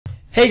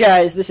Hey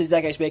guys, this is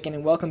ThatGuysBacon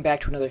and welcome back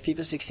to another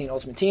FIFA 16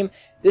 Ultimate Team.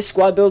 This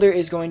squad builder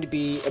is going to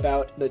be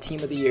about the team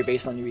of the year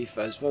based on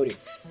Uefa's voting.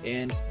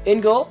 And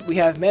in goal, we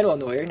have Manuel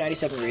Neuer,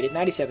 97 rated,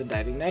 97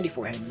 diving,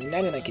 94 handling,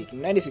 99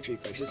 kicking, 96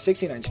 reflexes,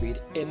 69 speed,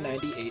 and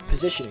 98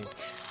 positioning.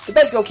 The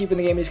best goalkeeper in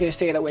the game is going to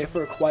stay that way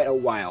for quite a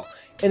while.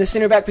 In the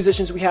center back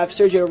positions, we have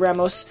Sergio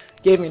Ramos,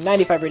 gave him a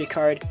 95 rated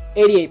card,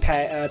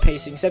 88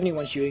 pacing,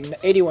 71 shooting,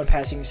 81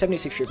 passing,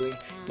 76 dribbling,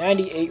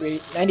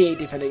 98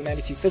 defending,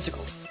 92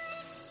 physical.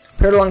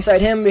 Paired alongside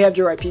him, we have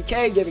Gerard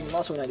Piqué, giving him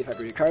also a 95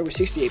 rated card with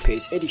 68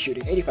 pace, 80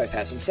 shooting, 85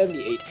 passing,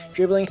 78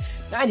 dribbling,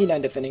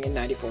 99 defending, and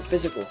 94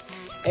 physical.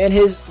 And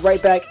his right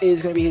back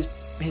is going to be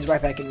his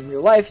right back in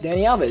real life,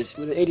 Dani Alves,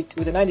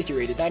 with a 92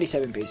 rated,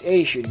 97 pace,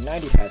 80 shooting,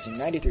 90 passing,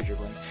 93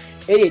 dribbling,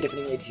 88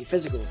 defending, 82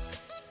 physical.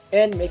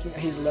 And making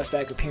his left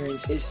back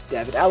appearance is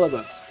David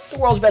Alaba, the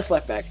world's best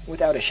left back,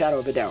 without a shadow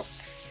of a doubt.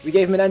 We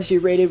gave him a 92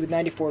 rated with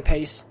 94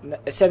 pace,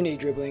 78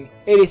 dribbling,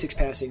 86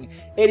 passing,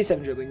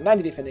 87 dribbling,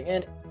 90 defending,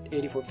 and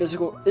 84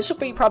 physical. This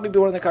will probably be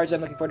one of the cards I'm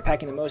looking forward to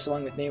packing the most,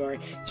 along with Neymar,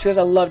 just because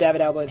I love David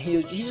Alaba and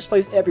he just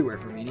plays everywhere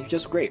for me, and he's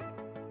just great.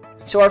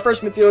 So our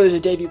first midfielder is a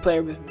debut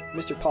player with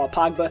Mr. Paul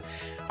Pogba.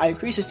 I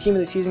increased his team of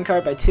the season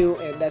card by 2,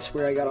 and that's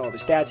where I got all of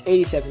his stats: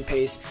 87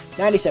 pace,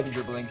 97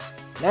 dribbling,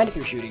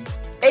 93 shooting,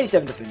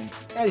 87 defending,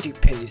 92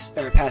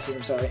 passing,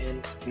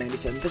 and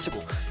 97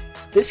 physical.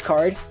 This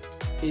card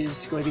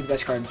is going to be the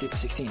best card in FIFA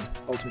 16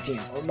 Ultimate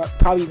Team, or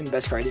probably even the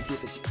best card in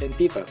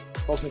FIFA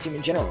Ultimate Team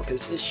in general,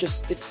 because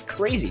it's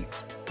crazy.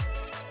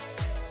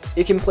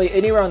 It can play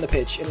anywhere on the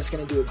pitch, and it's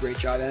going to do a great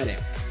job at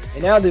it.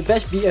 And now the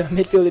best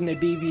midfielder in the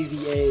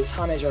BBVA is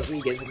James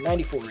Rodriguez with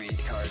 94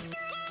 rated card,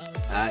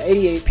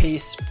 88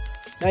 pace,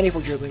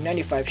 94 dribbling,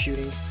 95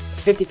 shooting,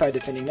 55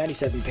 defending,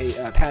 97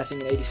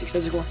 passing, and 86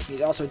 physical.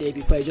 He's also a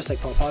debut player, just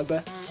like Paul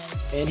Pogba,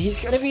 and he's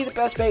going to be the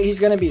best. He's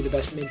going to be the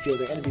best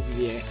midfielder in the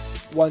BBVA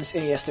once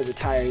Iniesta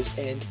retires,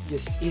 and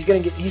he's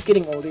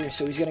getting older,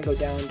 so he's going to go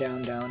down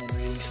in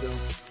ratings still.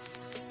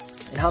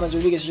 And James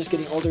Rodriguez is just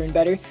getting older and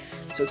better,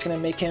 so it's going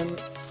to make him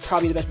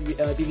probably the best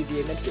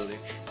BBVA midfielder.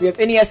 We have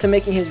Iniesta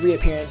making his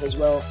reappearance as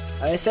well.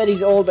 I said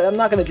he's old, but I'm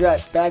not going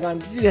to bag on him.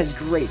 This dude is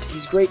great.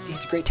 He's great.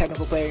 He's a great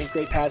technical player. He's a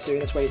great passer,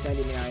 and that's why he's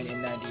 99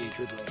 and 98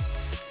 dribbling.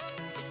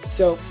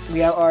 So we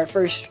have our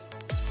first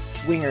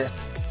winger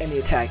in the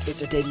attack.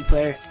 It's a debut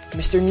player,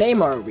 Mr.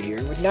 Neymar over here,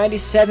 with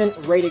 97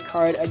 rated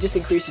card. I just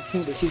increased his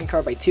team to the season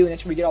card by 2, and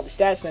that's where we get all the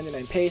stats: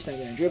 99 pace,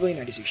 99 dribbling,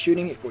 96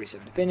 shooting,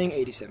 47 defending,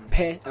 87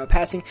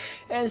 passing,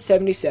 and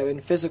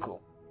 77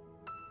 physical.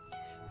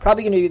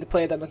 Probably going to be the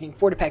player that I'm looking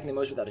forward to packing the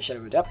most without a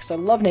shadow of a doubt, because I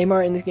love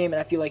Neymar in this game, and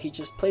I feel like he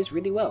just plays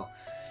really well.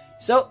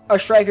 So, our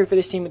striker for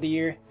this team of the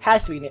year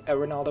has to be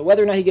Ronaldo.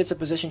 Whether or not he gets a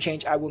position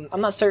change, I'm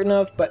not certain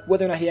of, but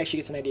whether or not he actually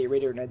gets a 98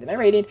 rated or 99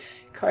 rated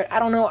card, I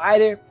don't know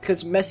either,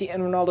 because Messi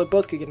and Ronaldo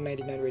both could get a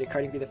 99 rated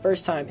card. It could be the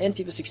first time in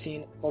FIFA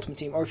 16 Ultimate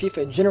Team, or FIFA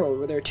in general,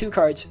 where there are 2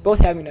 cards both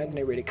having a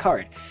 99 rated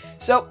card.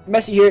 So,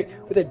 Messi here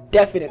with a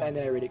definite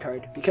 99 rated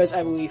card, because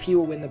I believe he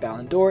will win the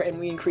Ballon d'Or, and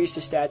we increased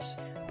his stats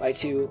by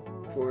 2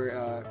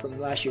 from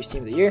last year's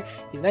team of the year.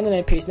 He has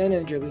 99 pace,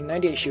 99 dribbling,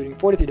 98 shooting,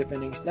 43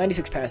 defending,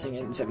 96 passing,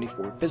 and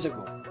 74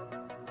 physical.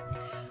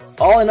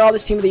 All in all,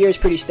 this team of the year is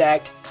pretty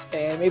stacked,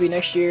 and maybe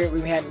next year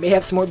we may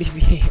have some more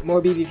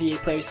BBVA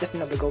players. Definitely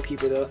not the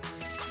goalkeeper though.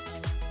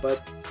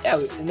 But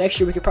yeah, next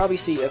year we could probably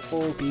see a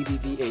full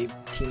BBVA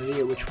team of the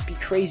year, which would be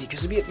crazy,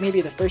 because it'll be maybe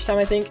the first time,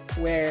 I think,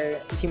 where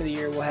the team of the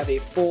year will have a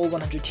full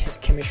 100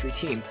 chemistry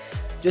team.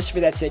 Just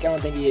for that sake, I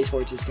don't think EA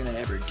Sports is going to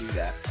ever do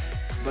that.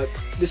 But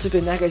this has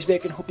been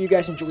ThatGuysBacon. Hope you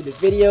guys enjoyed the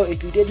video.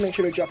 If you did, make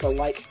sure to drop a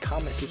like,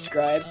 comment,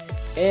 subscribe,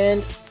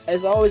 and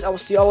as always, I will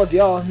see all of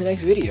y'all in the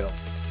next video.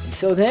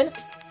 Until then,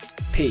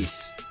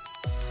 peace.